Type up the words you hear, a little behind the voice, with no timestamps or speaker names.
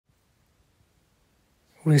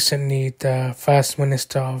recently the First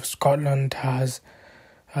Minister of Scotland has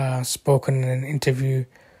spoken in an interview,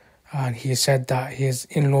 and he said that his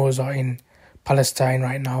in-laws are in Palestine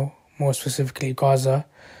right now, more specifically Gaza,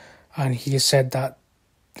 and he said that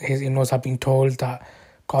his in-laws have been told that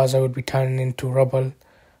Gaza would be turning into rubble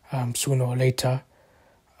sooner or later.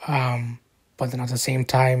 But then at the same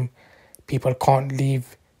time, people can't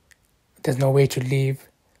leave. There's no way to leave,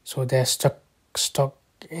 so they're stuck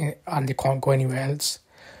and they can't go anywhere else.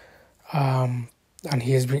 And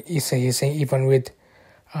he's saying even with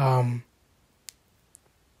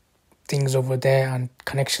things over there and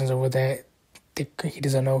connections over there, he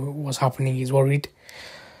doesn't know what's happening. He's worried,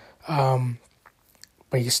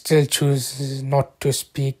 but he still chooses not to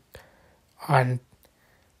speak and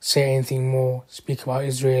say anything more. Speak about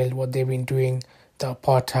Israel, what they've been doing, the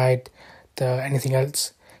apartheid, the anything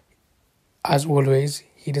else. As always,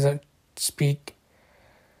 he doesn't speak,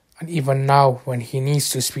 and even now, when he needs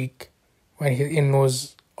to speak, when his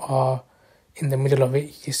in-laws are in the middle of it,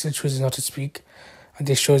 he still chooses not to speak. And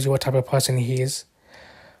this shows you what type of person he is.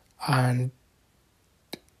 And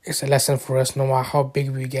it's a lesson for us, no matter how big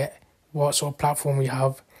we get, what sort of platform we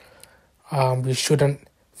have, we shouldn't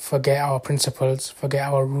forget our principles, forget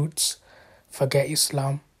our roots, forget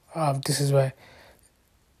Islam. This is what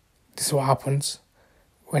happens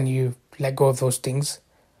when you let go of those things.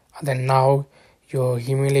 And then now you're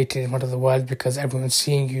humiliated in front of the world because everyone's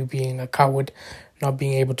seeing you being a coward, not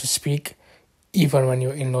being able to speak, even when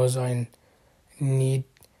your in-laws are in need.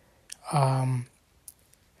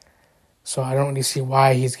 So I don't really see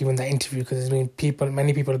why he's given that interview, because there's been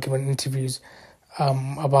many people have given interviews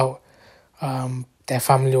about their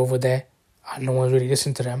family over there, and no one's really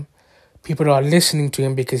listened to them. People are listening to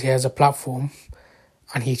him because he has a platform,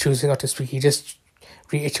 and he chooses not to speak. He just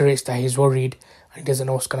reiterates that he's worried and he doesn't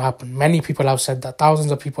know what's going to happen. Many people have said that.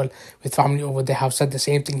 Thousands of people with family over there have said the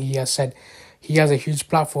same thing he has said. He has a huge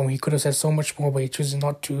platform. He could have said so much more, but he chooses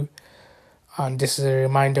not to. And this is a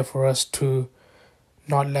reminder for us to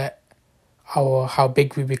not let how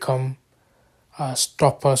big we become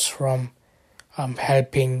stop us from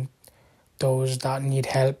helping those that need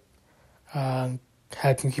help,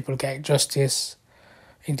 helping people get justice,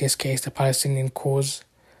 in this case the Palestinian cause.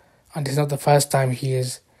 And it's not the first time he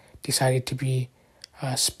has decided to be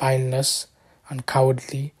spineless and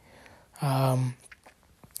cowardly.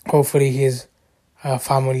 Hopefully his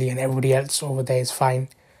family and everybody else over there is fine.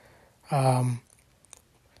 But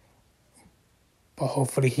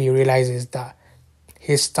hopefully he realizes that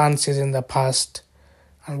his stances in the past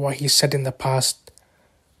and what he said in the past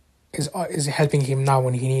is helping him now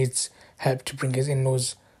when he needs help to bring his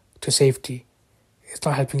in-laws to safety. It's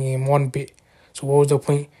not helping him one bit. So what was the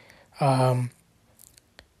point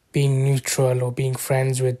being neutral or being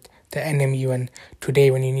friends with the enemy when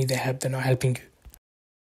today when you need their help they're not helping you?